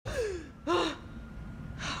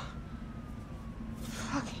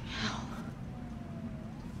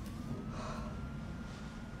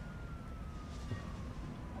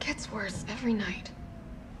gets worse every night.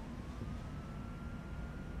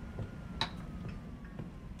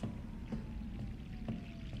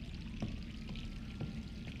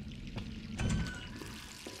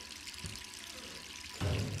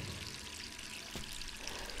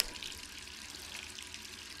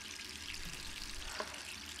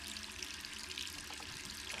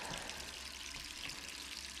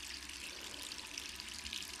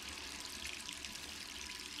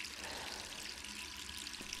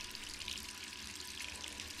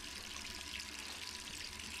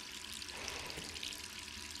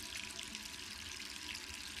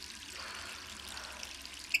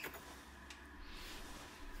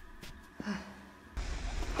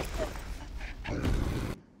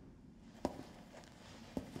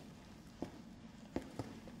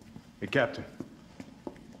 Hey, Captain.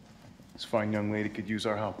 This fine young lady could use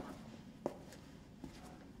our help.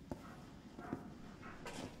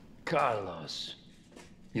 Carlos,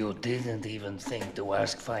 you didn't even think to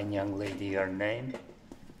ask fine young lady her name?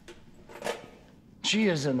 She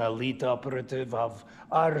is an elite operative of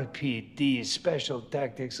RPD, Special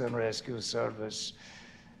Tactics and Rescue Service.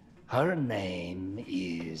 Her name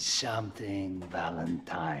is something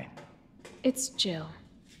Valentine. It's Jill.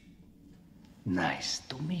 Nice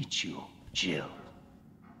to meet you, Jill.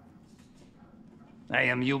 I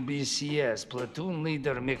am UBCS, platoon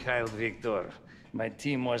leader Mikhail Viktor. My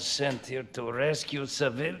team was sent here to rescue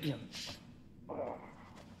civilians.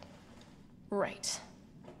 Right.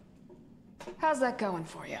 How's that going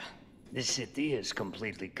for you? The city is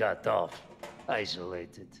completely cut off,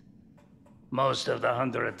 isolated. Most of the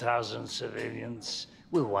 100,000 civilians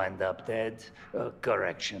will wind up dead.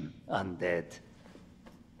 Correction, undead.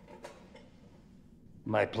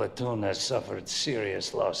 My platoon has suffered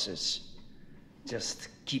serious losses. Just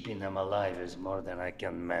keeping them alive is more than I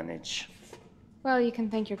can manage. Well, you can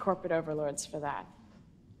thank your corporate overlords for that.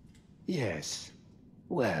 Yes.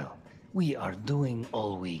 Well, we are doing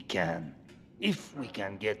all we can. If we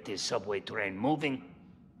can get this subway train moving,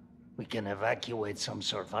 we can evacuate some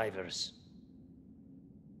survivors.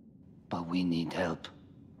 But we need help.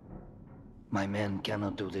 My men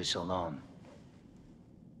cannot do this alone.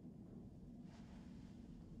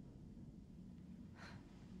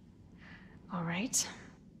 All right.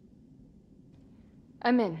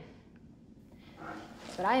 I'm in.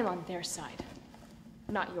 But I am on their side,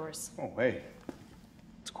 not yours. Oh, hey.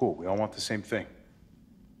 It's cool. We all want the same thing.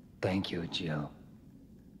 Thank you, Jill.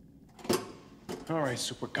 All right,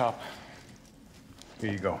 Super Cop.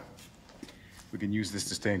 Here you go. We can use this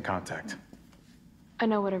to stay in contact. I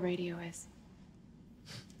know what a radio is.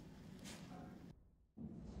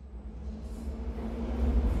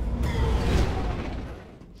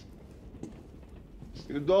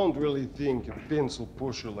 You don't really think a pencil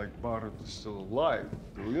pusher like Barrett is still alive,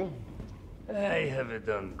 do you? I have it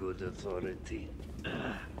on good authority.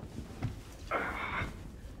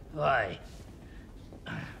 Why?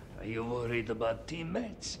 Are you worried about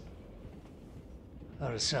teammates?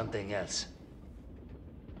 Or something else?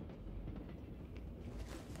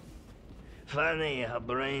 Funny how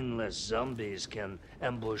brainless zombies can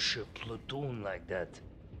ambush a platoon like that.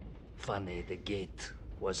 Funny the gate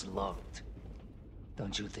was locked.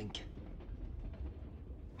 Don't you think?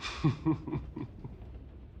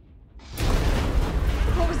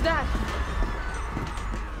 What was that?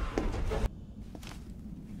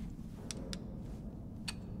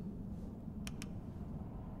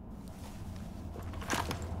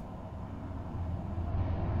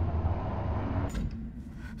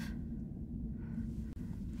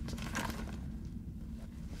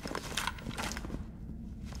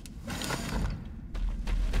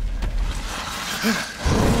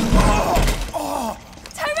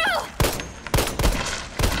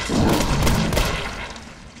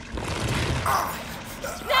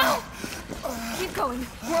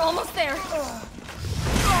 We're almost there.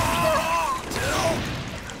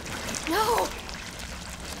 No!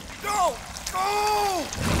 Go! Go!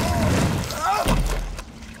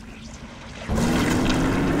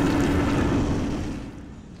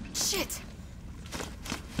 Shit!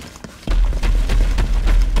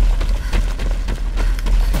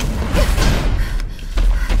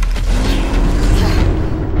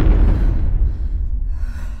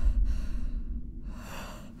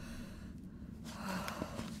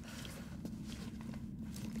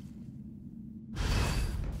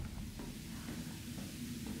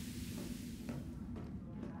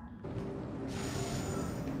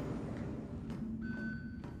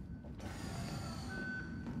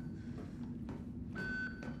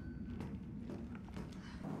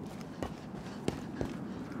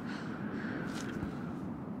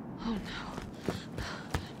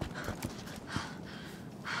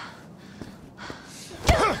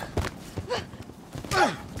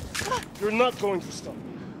 You're not going to stop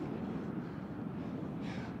me.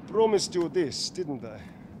 Promised you this, didn't I?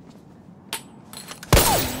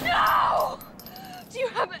 No! Do you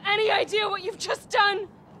have any idea what you've just done?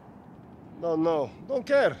 No, don't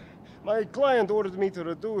care. My client ordered me to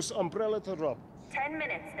reduce umbrella to rub. 10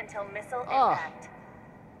 minutes until missile impact.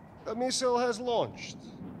 The missile has launched.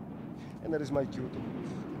 And that is my cue to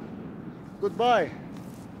move. Goodbye,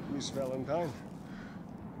 Miss Valentine.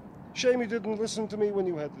 Shame you didn't listen to me when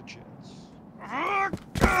you had the chance.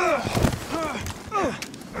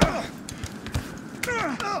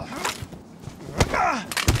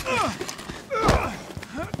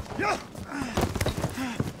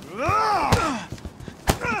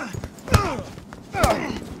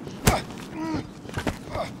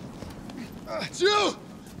 It's you!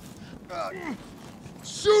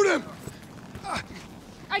 Shoot him!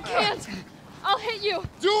 I can't! I'll hit you!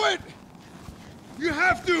 Do it! You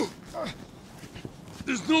have to!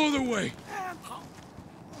 There's no other way.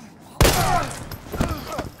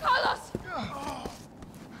 Carlos!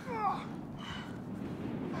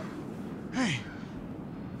 Hey,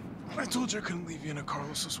 I told you I couldn't leave you in a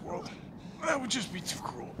Carlos's world. That would just be too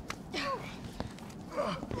cruel.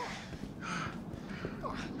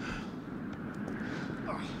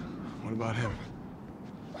 What about him?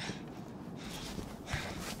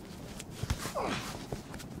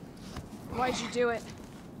 Why'd you do it?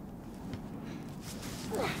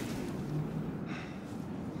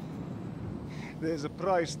 There's a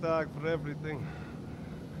price tag for everything.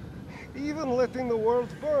 Even letting the world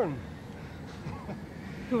burn.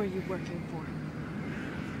 Who are you working for?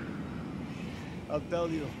 I'll tell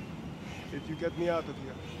you, if you get me out of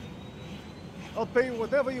here. I'll pay you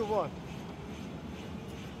whatever you want.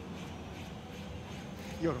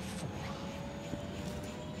 You're a fool.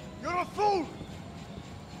 You're a fool!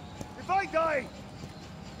 If I die,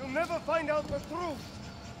 you'll never find out the truth.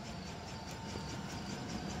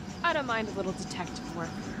 I don't mind a little detective work.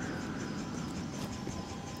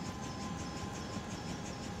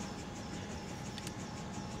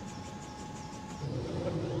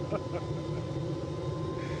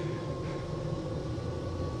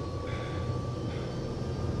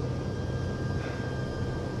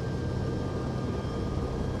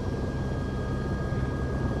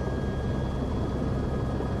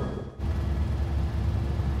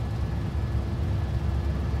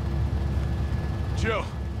 Jill,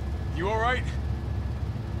 you all right?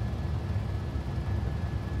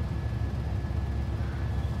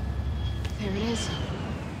 There it is.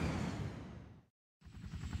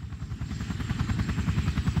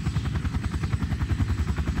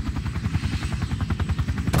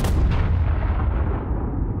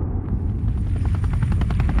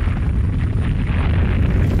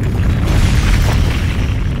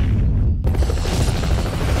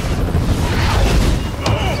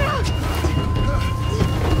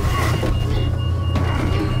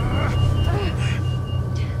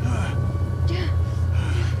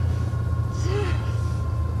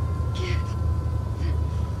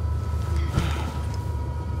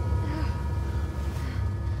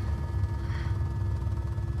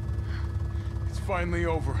 Finally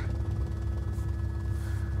over.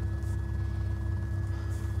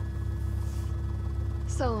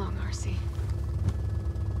 So long, RC.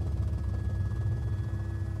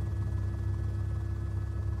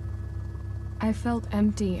 I felt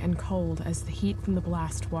empty and cold as the heat from the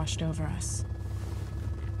blast washed over us.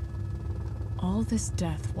 All this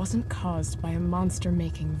death wasn't caused by a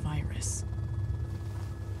monster-making virus.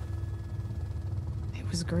 It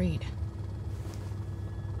was greed.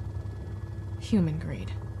 Human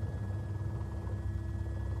greed.